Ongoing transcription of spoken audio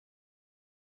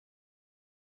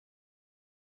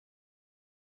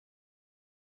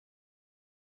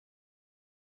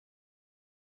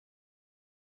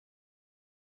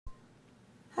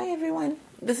Hi everyone,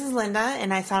 this is Linda,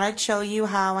 and I thought I'd show you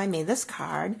how I made this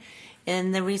card.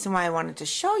 And the reason why I wanted to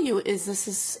show you is this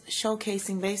is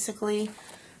showcasing basically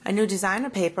a new designer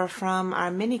paper from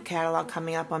our mini catalog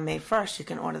coming up on May 1st. You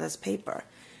can order this paper.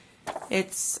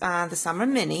 It's the Summer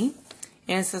Mini,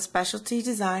 and it's a specialty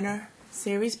designer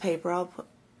series paper. I'll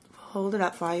hold it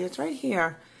up for you. It's right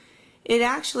here. It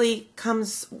actually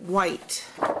comes white,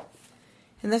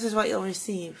 and this is what you'll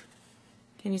receive.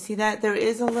 Can you see that? There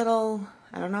is a little,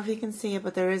 I don't know if you can see it,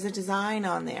 but there is a design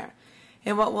on there.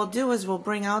 And what we'll do is we'll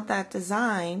bring out that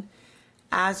design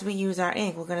as we use our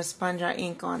ink. We're going to sponge our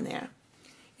ink on there.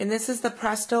 And this is the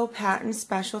Presto Patterns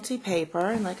specialty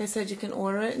paper. And like I said, you can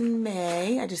order it in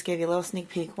May. I just gave you a little sneak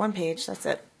peek. One page, that's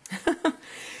it.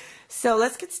 So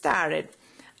let's get started.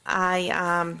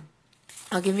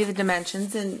 I'll give you the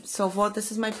dimensions and so forth.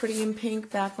 This is my pretty in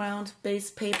pink background base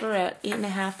paper at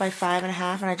 8.5 by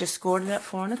 5.5, and I just scored it at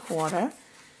 4 1/4.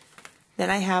 Then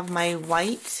I have my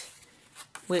white,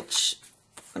 which,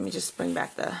 let me just bring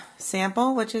back the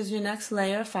sample, which is your next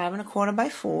layer, 5 1/4 by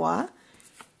 4.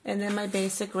 And then my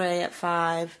basic gray at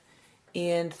 5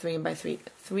 and 3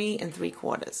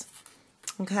 3/4.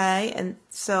 Okay, and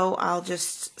so I'll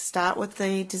just start with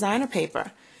the designer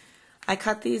paper. I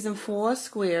cut these in 4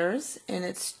 squares, and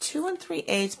it's 2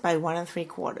 3/8 by 1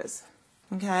 3/4.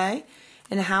 Okay,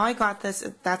 and how I got this,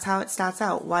 that's how it starts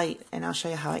out, white, and I'll show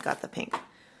you how I got the pink.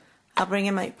 I'll bring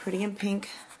in my pretty in pink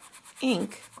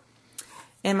ink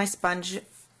and my sponge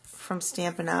from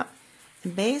Stampin' Up,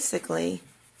 and basically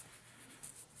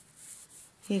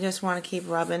you just want to keep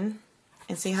rubbing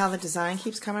and see how the design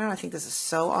keeps coming out. I think this is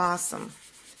so awesome.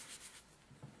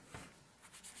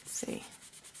 Let's see.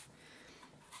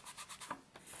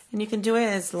 And you can do it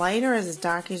as light or as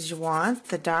dark as you want.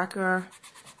 The darker,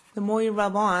 the more you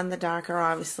rub on, the darker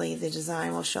obviously the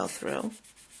design will show through.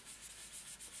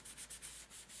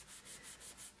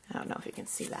 I don't know if you can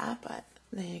see that, but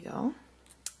there you go.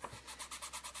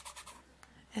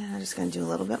 And I'm just going to do a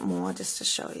little bit more just to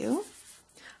show you.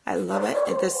 I love it.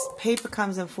 This paper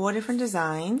comes in 4 different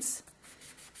designs.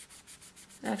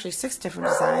 Actually 6 different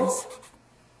designs.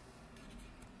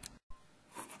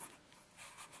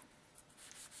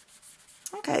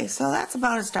 Okay, so that's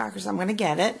about as dark as I'm going to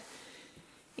get it.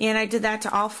 And I did that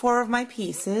to all 4 of my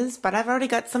pieces, but I've already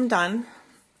got some done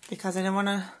because I didn't want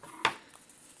to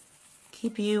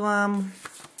keep you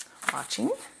watching.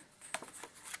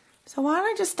 So why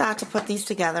don't I just start to put these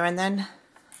together, and then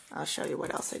I'll show you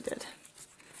what else I did.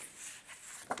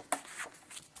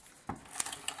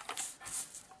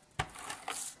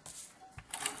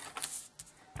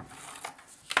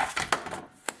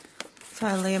 So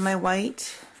I lay my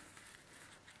white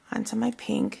onto my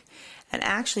pink, and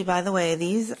actually, by the way,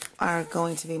 these are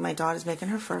going to be, my daughter's making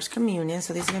her first communion,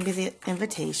 so these are going to be the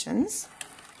invitations.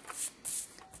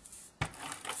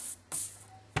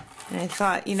 And I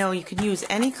thought, you know, you could use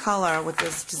any color with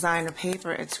this designer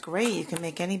paper. It's great. You can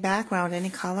make any background, any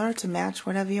color to match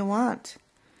whatever you want.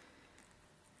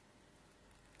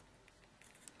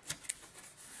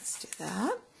 Let's do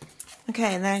that.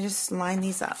 Okay, and then I just line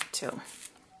these up too.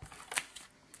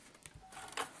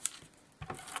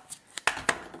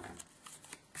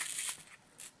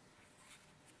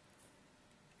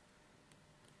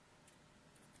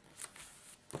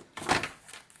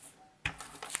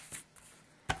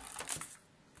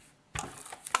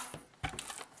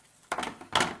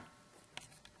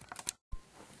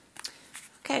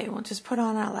 Okay, we'll just put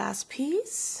on our last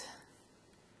piece.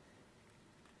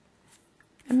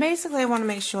 And basically I want to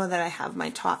make sure that I have my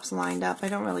tops lined up. I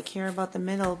don't really care about the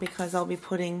middle because I'll be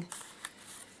putting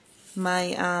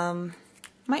my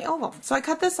my oval. So I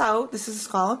cut this out. This is a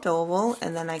scalloped oval,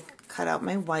 and then I cut out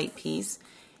my white piece.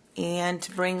 And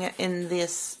to bring it in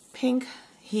this pink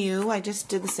hue, I just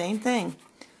did the same thing.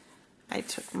 I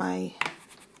took my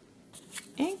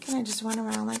ink and I just went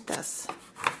around like this.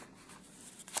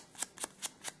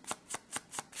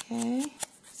 Okay,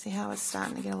 see how it's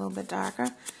starting to get a little bit darker?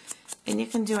 And you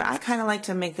can do it, I kind of like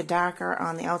to make the darker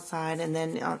on the outside, and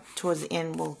then towards the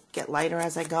end will get lighter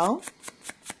as I go.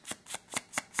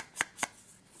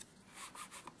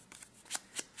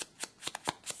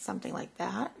 Something like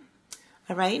that.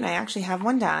 Alright, and I actually have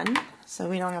one done, so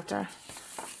we don't have to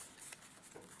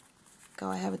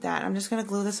go ahead with that. I'm just going to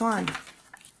glue this on.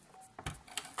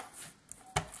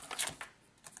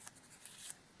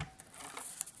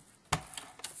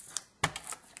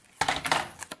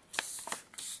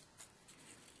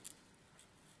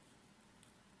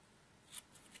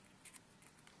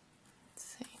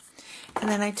 And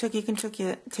then I took, you can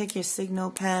take your Signal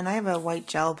pen. I have a white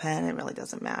gel pen. It really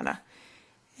doesn't matter.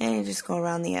 And you just go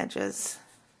around the edges.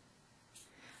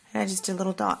 And I just did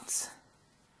little dots.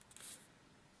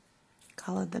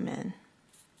 colored them in.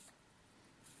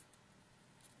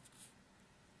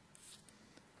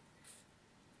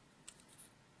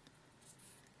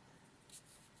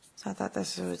 So I thought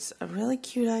this was a really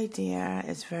cute idea.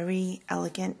 It's very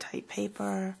elegant type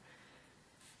paper.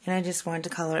 And I just wanted to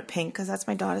color it pink because that's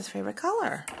my daughter's favorite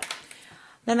color.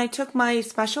 Then I took my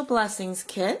Special Blessings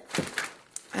kit.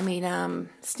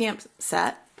 Stamp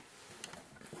set,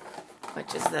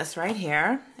 which is this right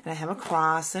here. And I have a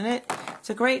cross in it.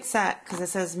 It's a great set because it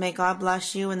says, "May God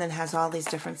bless you," and then has all these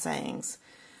different sayings.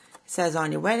 It says,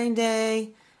 "On your wedding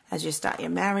day, as you start your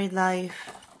married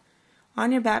life,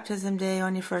 on your baptism day,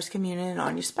 on your first communion, and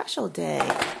on your special day."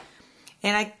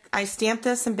 And I stamped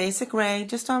this in basic gray,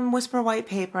 just on Whisper white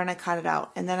paper, and I cut it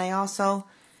out. And then I also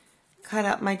cut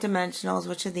up my dimensionals,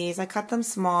 which are these. I cut them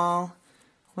small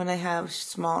when I have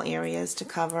small areas to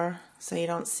cover so you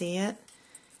don't see it.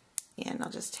 And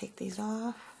I'll just take these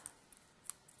off.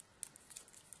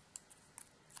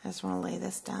 I just want to lay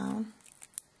this down.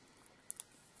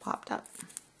 Popped up.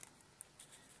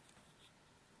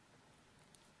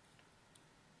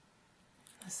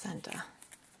 The center.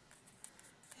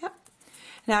 Yep.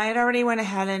 Now I had already went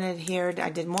ahead and adhered. I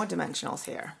did more dimensionals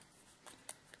here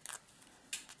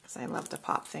because I love to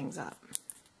pop things up.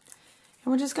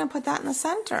 And we're just going to put that in the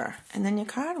center, and then your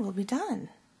card will be done.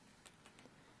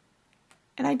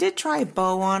 And I did try a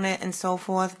bow on it and so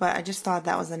forth, but I just thought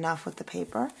that was enough with the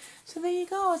paper. So there you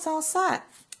go, it's all set.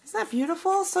 Isn't that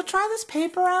beautiful? So try this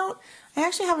paper out. I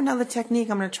actually have another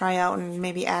technique I'm going to try out and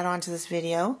maybe add on to this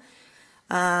video.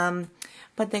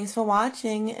 But thanks for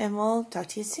watching, and we'll talk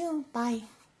to you soon. Bye.